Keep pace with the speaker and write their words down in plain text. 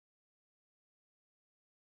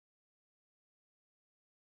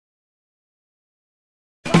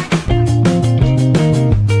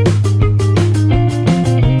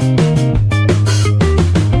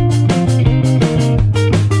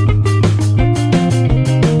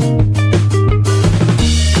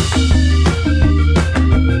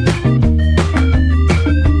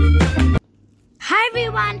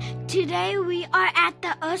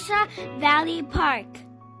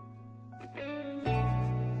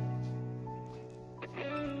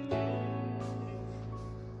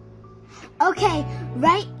Okay,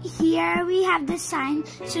 right here we have the sign,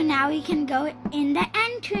 so now we can go in the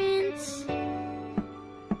entrance.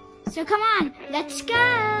 So come on, let's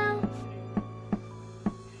go.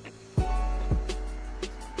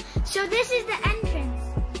 So this is the entrance.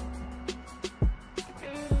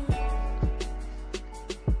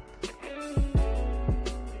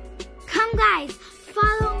 Come guys,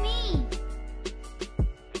 follow me.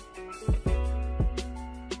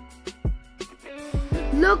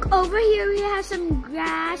 Look over here, we have some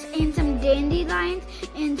grass and some dandelions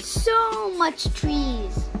and so much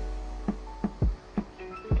trees.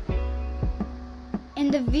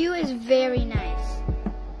 And the view is very nice.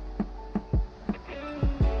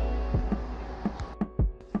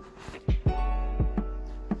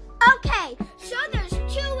 Okay, so there's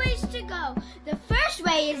two ways to go. The first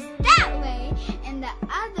way is that way, and the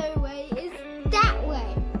other way is that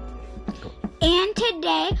way. And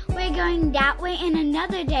today we're going that way, and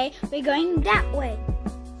another day we're going that way.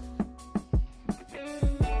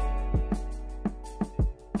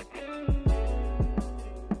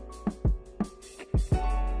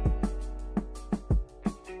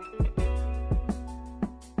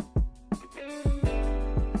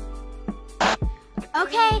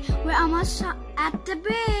 Okay, we're almost at the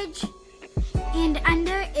bridge, and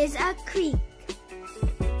under is a creek.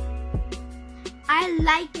 I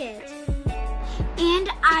like it, and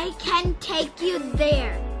I can take you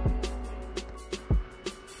there.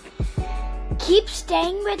 Keep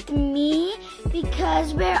staying with me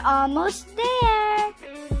because we're almost there.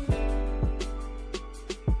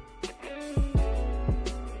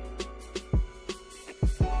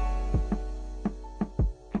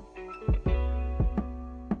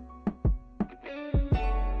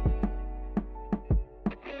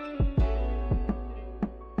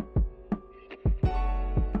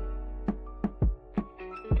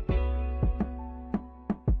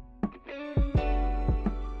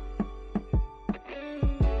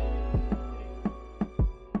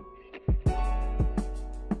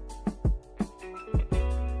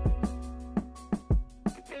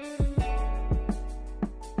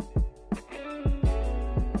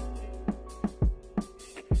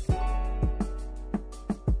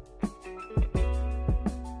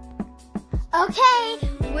 Okay,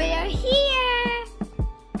 we're here.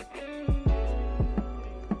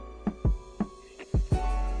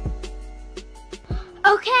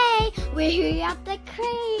 Okay, we're here at the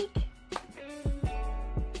creek.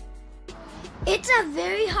 It's a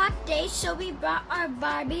very hot day, so we brought our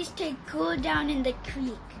Barbies to cool down in the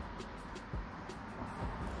creek.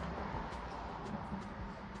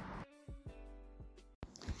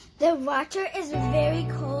 The water is very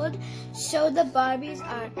cold, so the Barbies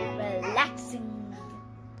are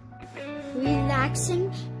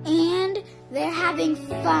relaxing, and they're having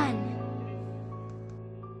fun.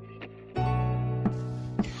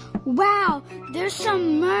 Wow, there's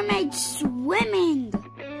some mermaids swimming.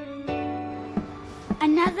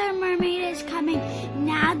 Another mermaid is coming.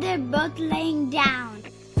 Now they're both laying down.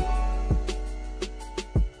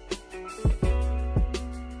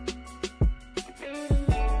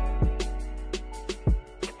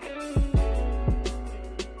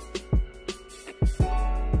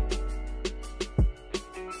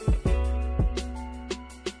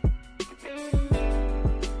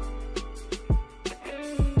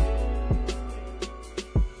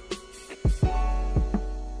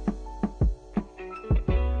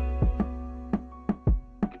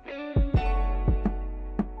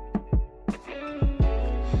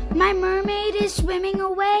 My mermaid is swimming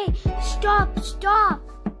away. Stop, stop.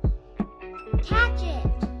 Catch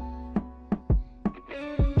it.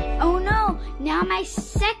 Oh no, now my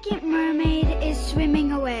second mermaid is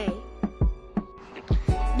swimming away.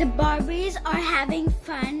 The Barbies are having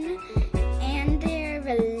fun and they're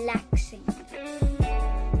relaxing.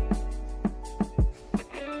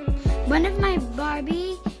 One of my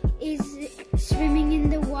Barbie is swimming in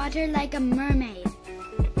the water like a mermaid.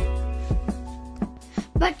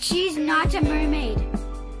 But she's not a mermaid.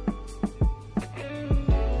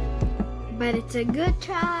 But it's a good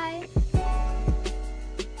try.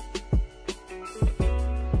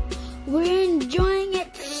 We're enjoying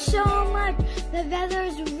it so much. The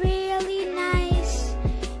weather's really nice.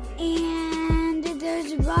 And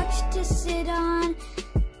there's rocks to sit on.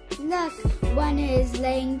 Look, one is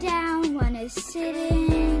laying down, one is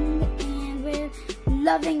sitting. And we're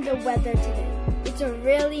loving the weather today. It's a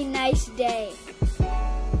really nice day.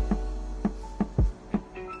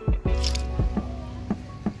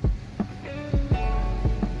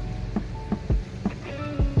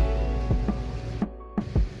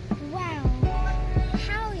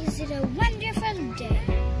 A wonderful day.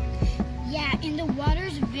 Yeah, and the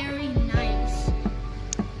water's very nice.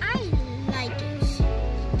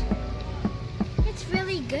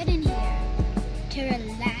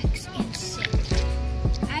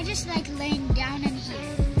 sitting down in here.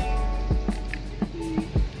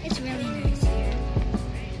 It's really nice here.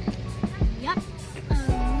 Yup, a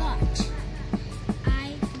lot.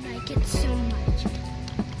 I like it so much.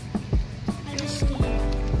 I just stand.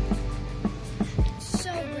 It's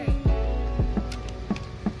so great.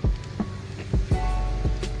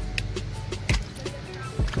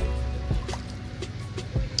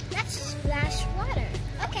 Let's splash water.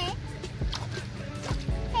 Okay.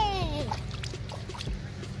 Hey.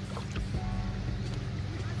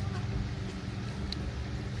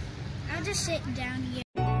 I'll just sit down here.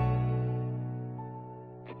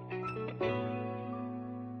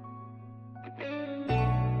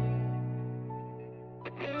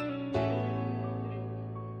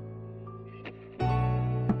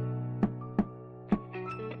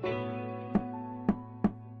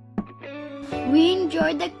 We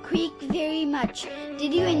enjoyed the creek very much.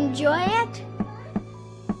 Did you enjoy it?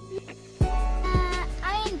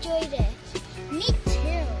 I enjoyed it. Me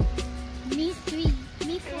too. Me three.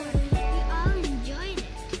 Me four. We all enjoyed it.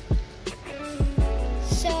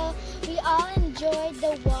 So we all enjoyed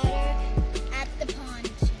the water at the pond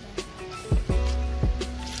today.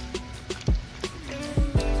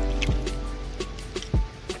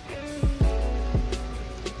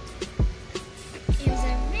 It was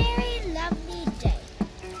a very lovely day.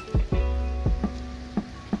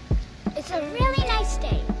 It's a really nice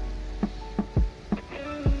day.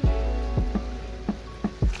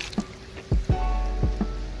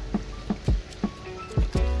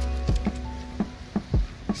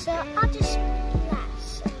 So I'll just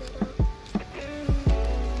splash a little.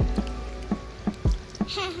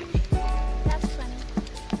 That's funny.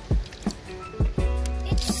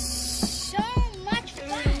 It's so much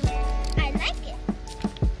fun. I like it.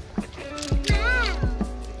 Wow.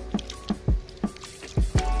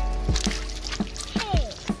 Hey,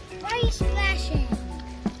 why are you splashing?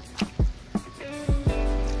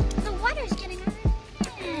 The water's getting on my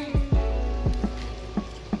hand.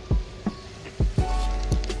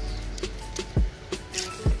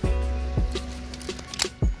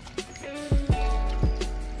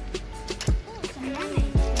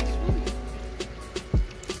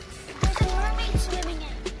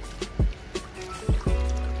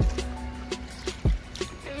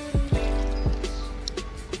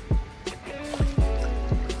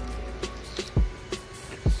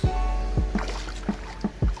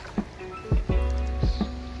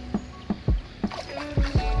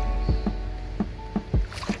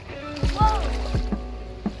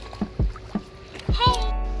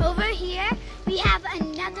 We have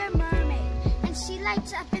another mermaid, and she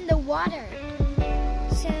lights up in the water.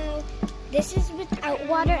 So this is without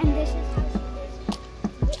water, and this is how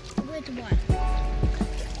she is with water.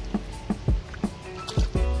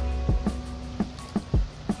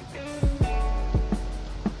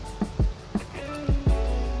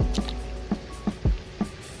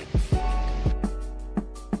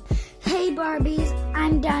 Hey Barbies,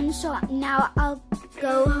 I'm done, so now I'll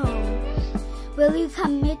go home. Will you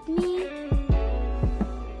come with me?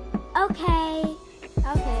 Okay,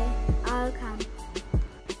 I'll come.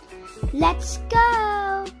 Let's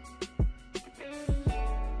go!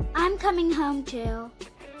 I'm coming home too.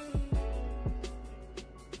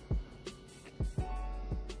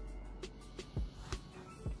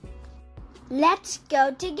 Let's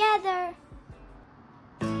go together.